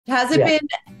Has it Yeah. been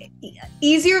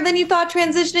easier than you thought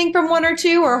transitioning from one or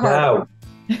two, or harder?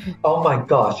 No. Oh my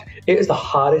gosh. It is the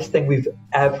hardest thing we've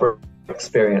ever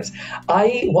experienced.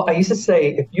 What I used to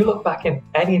say, if you look back in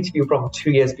any interview from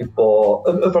 2 years before,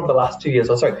 from the last 2 years,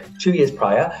 or sorry, 2 years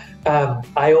prior,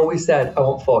 I always said I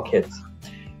want 4 kids.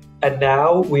 And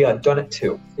now we are done at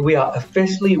two. We are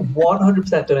officially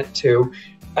 100% done at two.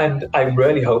 And I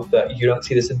really hope that you don't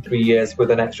see this in 3 years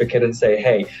with an extra kid and say,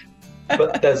 hey,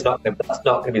 but that's not going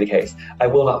to be the case. I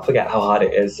will not forget how hard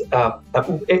it is.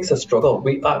 It's a struggle.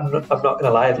 I'm not going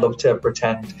to lie. I'd love to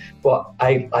pretend, but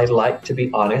I like to be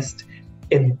honest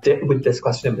with this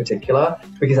question in particular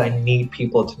because I need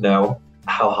people to know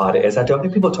how hard it is. I don't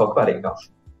think people talk about it enough.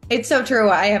 It's so true.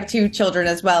 I have two children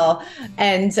as well,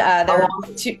 and they're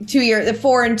Oh, 2 years,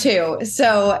 4 and 2.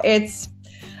 So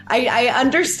I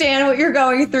understand what you're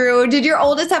going through. Did your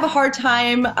oldest have a hard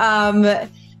time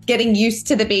getting used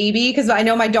to the baby? Because I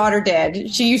know my daughter did.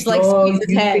 She used to like you're squeeze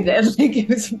his head. And, like, it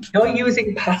was... you're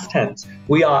using past tense.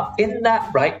 We are in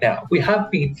that right now. We have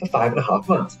been for 5.5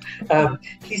 months.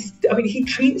 He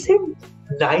treats him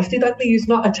nicely. That he's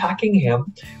not attacking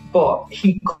him, but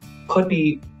he could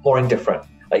be more indifferent.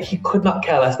 Like he could not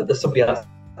care less that there's somebody else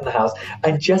in the house.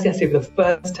 And just yesterday, for the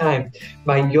first time,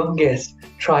 my youngest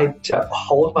tried to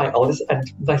hold my oldest, and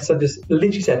my son just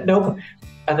literally said no,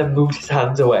 and then moved his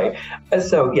hands away. And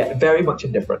so, yeah, very much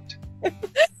indifferent.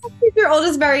 Your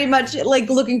oldest very much like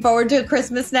looking forward to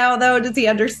Christmas now, though. Does he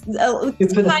understand?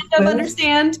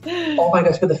 Understand? Oh my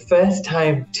gosh! For the first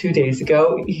time 2 days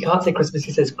ago, he can't say Christmas;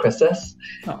 he says Christmas,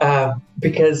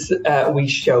 because we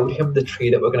showed him the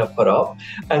tree that we're going to put up,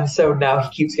 and so now he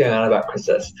keeps going on about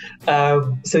Christmas.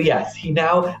 So yes,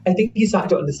 I think he's starting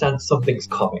to understand something's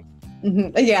coming.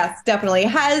 Mm-hmm. Yes, definitely.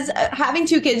 Has having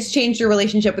two kids changed your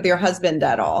relationship with your husband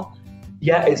at all?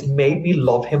 Yeah, it's made me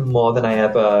love him more than I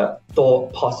ever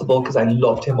thought possible because I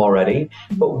loved him already.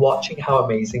 But watching how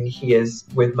amazing he is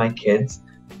with my kids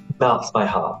melts my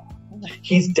heart.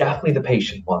 He's definitely the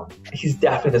patient one. He's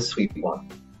definitely the sweet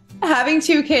one. Having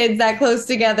two kids that close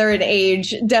together in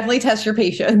age definitely tests your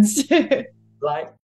patience. Like,